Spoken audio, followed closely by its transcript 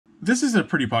this is a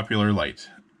pretty popular light.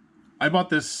 I bought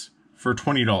this for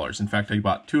 $20. In fact, I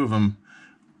bought two of them,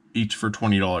 each for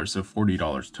 $20, so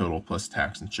 $40 total plus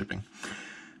tax and shipping.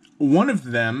 One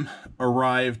of them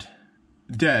arrived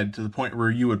dead to the point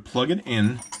where you would plug it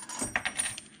in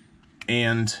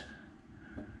and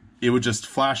it would just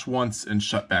flash once and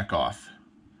shut back off.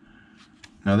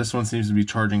 Now this one seems to be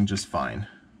charging just fine.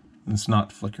 It's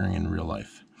not flickering in real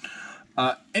life.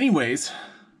 Anyways,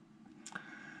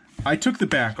 I took the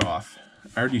back off.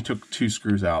 I already took two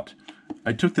screws out.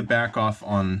 I took the back off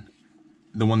on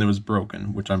the one that was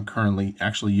broken, which I'm currently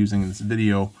actually using in this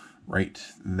video right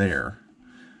there.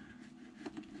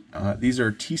 These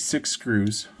are T6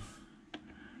 screws.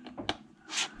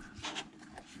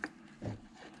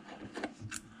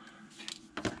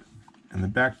 And the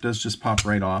back does just pop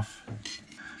right off.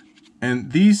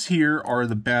 And these here are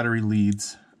the battery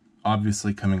leads,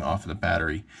 obviously coming off of the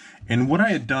battery. And what I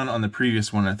had done on the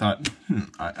previous one, I thought,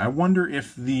 I wonder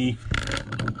if the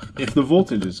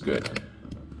voltage is good.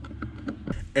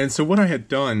 And so what I had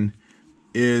done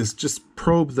is just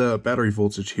probe the battery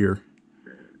voltage here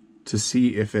to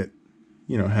see if it,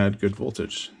 you know, had good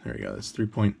voltage. There you go, that's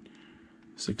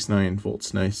 3.69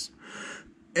 volts, nice.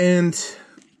 And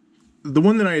the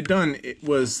one that I had done, it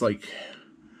was like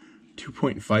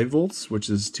 2.5 volts, which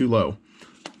is too low.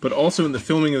 But also in the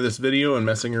filming of this video and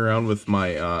messing around with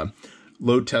my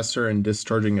load tester and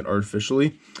discharging it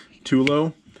artificially too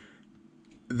low,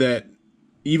 that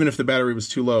even if the battery was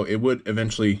too low, it would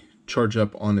eventually charge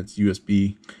up on its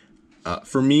USB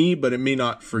for me, but it may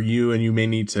not for you, and you may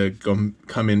need to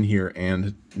come in here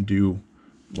and do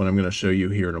what I'm going to show you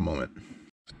here in a moment.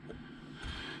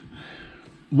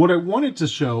 What I wanted to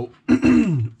show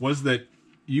was that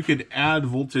you could add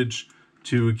voltage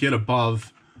to get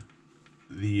above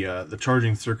the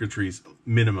charging circuitry's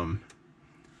minimum,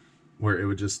 where it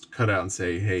would just cut out and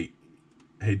say,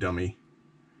 hey dummy,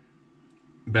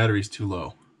 battery's too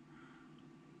low.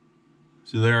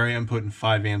 So there I am putting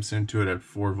 5 amps into it at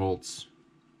 4 volts.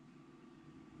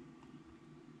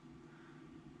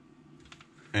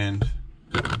 And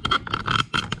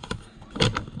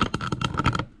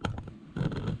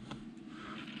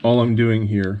all I'm doing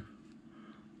here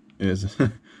is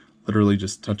literally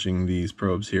just touching these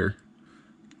probes here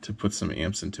to put some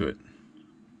amps into it.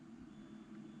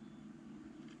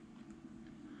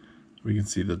 We can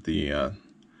see that the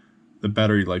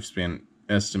battery lifespan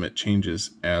estimate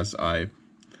changes as I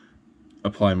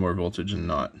apply more voltage and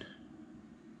not.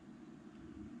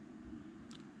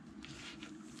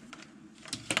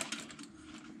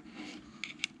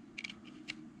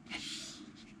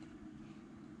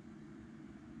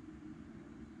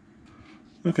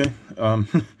 Okay, I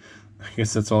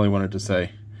guess that's all I wanted to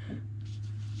say.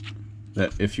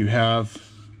 That if you have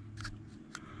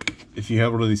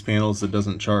one of these panels that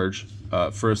doesn't charge,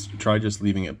 first try just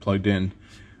leaving it plugged in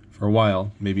for a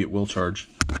while. Maybe it will charge.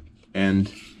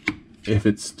 And if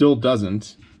it still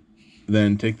doesn't,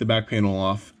 then take the back panel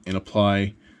off and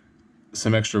apply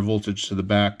some extra voltage to the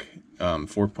back.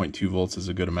 4.2 volts is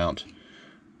a good amount.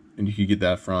 And you could get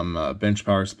that from a bench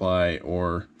power supply,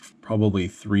 or probably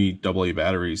 3 AA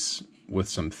batteries with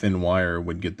some thin wire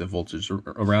would get the voltage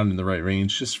around in the right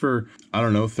range, just for, I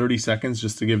don't know, 30 seconds,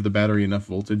 just to give the battery enough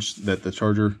voltage that the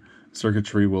charger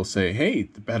circuitry will say, hey,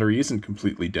 the battery isn't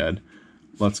completely dead,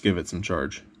 let's give it some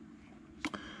charge.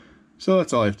 So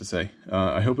that's all I have to say.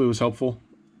 I hope it was helpful,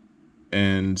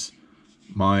 and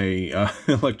my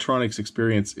electronics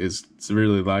experience is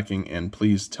severely lacking, and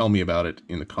please tell me about it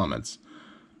in the comments.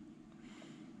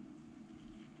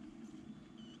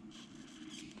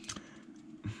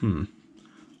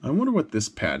 I wonder what this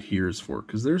pad here is for,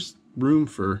 because there's room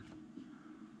for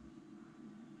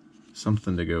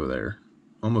something to go there.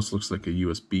 Almost looks like a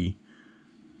USB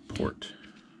port.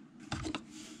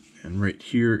 And right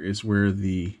here is where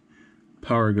the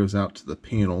power goes out to the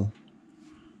panel.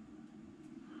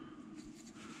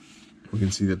 We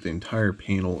can see that the entire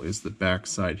panel is the back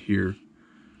side here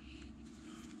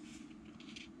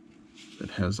that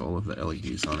has all of the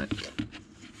LEDs on it.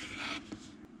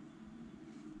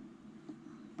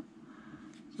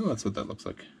 So that's what that looks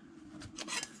like.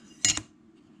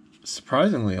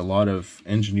 Surprisingly, a lot of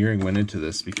engineering went into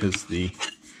this, because the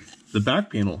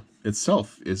back panel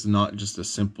itself is not just a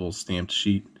simple stamped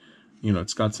sheet. You know,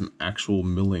 it's got some actual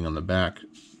milling on the back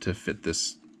to fit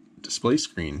this display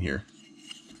screen here.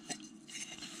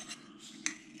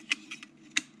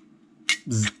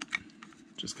 Zzz.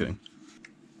 Just kidding.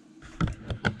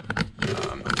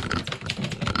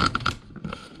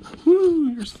 Woo,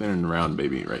 you're spinning around,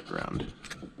 baby, right around.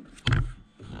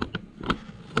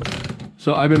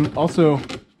 So I've been also,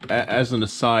 as an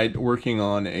aside, working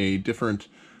on a different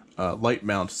light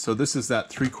mount. So this is that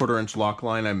 3/4 inch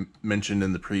Loc-Line I mentioned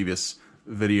in the previous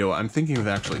video. I'm thinking of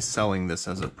actually selling this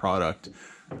as a product.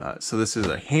 So this is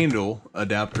a handle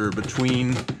adapter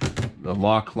between the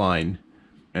Loc-Line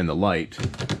and the light.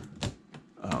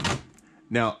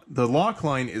 Now, the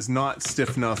Loc-Line is not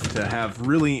stiff enough to have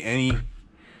really any...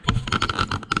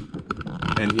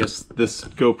 And yes, this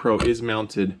GoPro is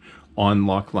mounted on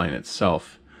Loc-Line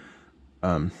itself.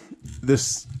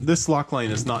 This Loc-Line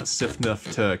is not stiff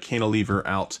enough to cantilever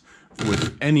out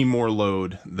with any more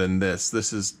load than this.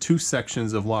 This is 2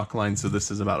 sections of Loc-Line, so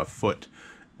this is about 1 foot,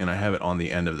 and I have it on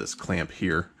the end of this clamp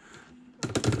here.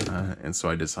 And so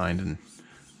I designed and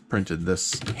printed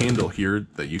this handle here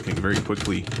that you can very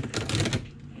quickly,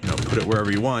 put it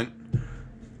wherever you want.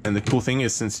 And the cool thing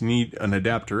is, since you need an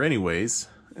adapter anyways,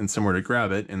 and somewhere to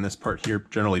grab it, and this part here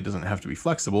generally doesn't have to be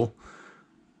flexible,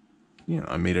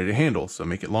 I made it a handle. So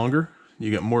make it longer, you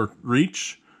get more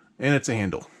reach, and it's a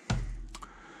handle.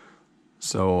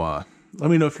 So let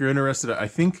me know if you're interested. I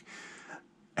think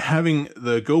having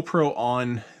the GoPro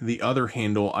on the other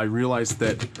handle, I realized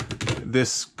that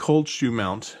this cold shoe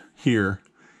mount here,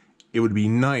 it would be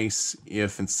nice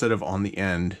if instead of on the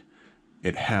end,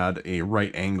 it had a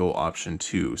right angle option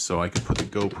too. So I could put the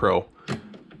GoPro,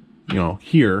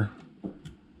 here,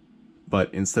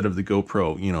 but instead of the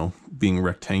GoPro, being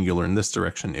rectangular in this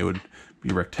direction, it would be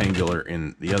rectangular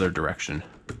in the other direction.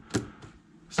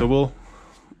 So we'll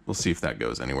see if that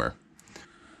goes anywhere.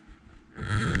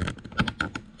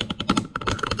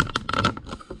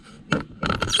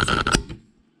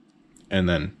 And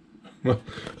then,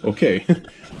 okay,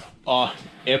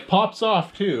 it pops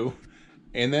off too,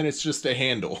 and then it's just a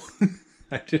handle.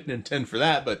 I didn't intend for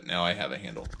that, but now I have a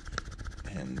handle.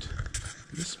 And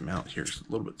this mount here is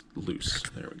a little bit loose.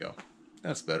 There we go.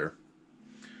 That's better.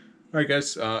 All right,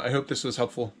 guys. I hope this was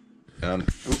helpful.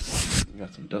 Oops, you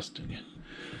got some dust in you.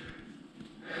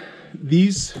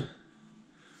 These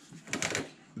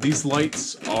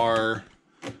lights are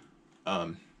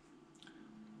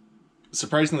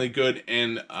surprisingly good,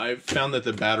 and I've found that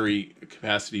the battery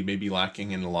capacity may be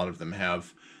lacking, and a lot of them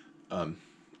have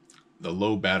the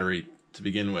low battery to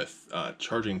begin with,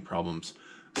 charging problems.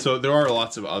 So there are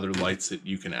lots of other lights that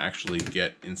you can actually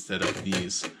get instead of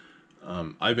these.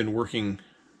 I've been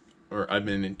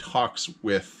in talks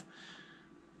with,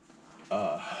 do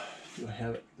I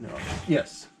have it? No.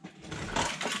 Yes.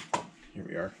 Here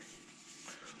we are.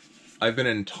 I've been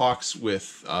in talks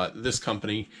with this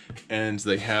company, and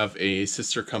they have a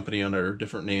sister company under a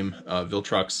different name,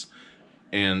 Viltrox,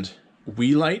 and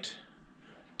Weelite,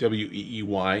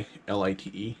 W-E-E-Y-L-I-T-E.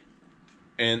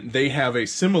 And they have a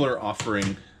similar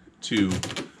offering to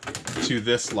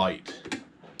this light.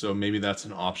 So maybe that's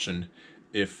an option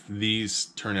if these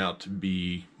turn out to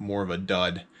be more of a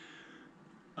dud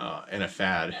and a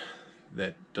fad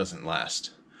that doesn't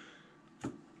last.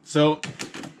 So,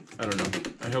 I don't know.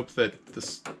 I hope that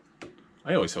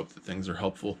I always hope that things are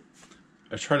helpful.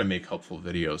 I try to make helpful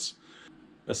videos.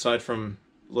 Aside from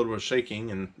a little bit of shaking,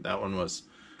 and that one was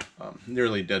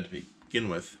nearly dead to begin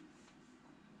with,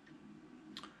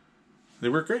 they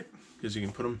work great because you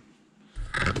can put them,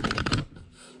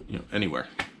 anywhere.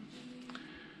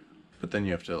 But then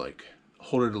you have to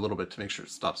hold it a little bit to make sure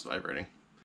it stops vibrating.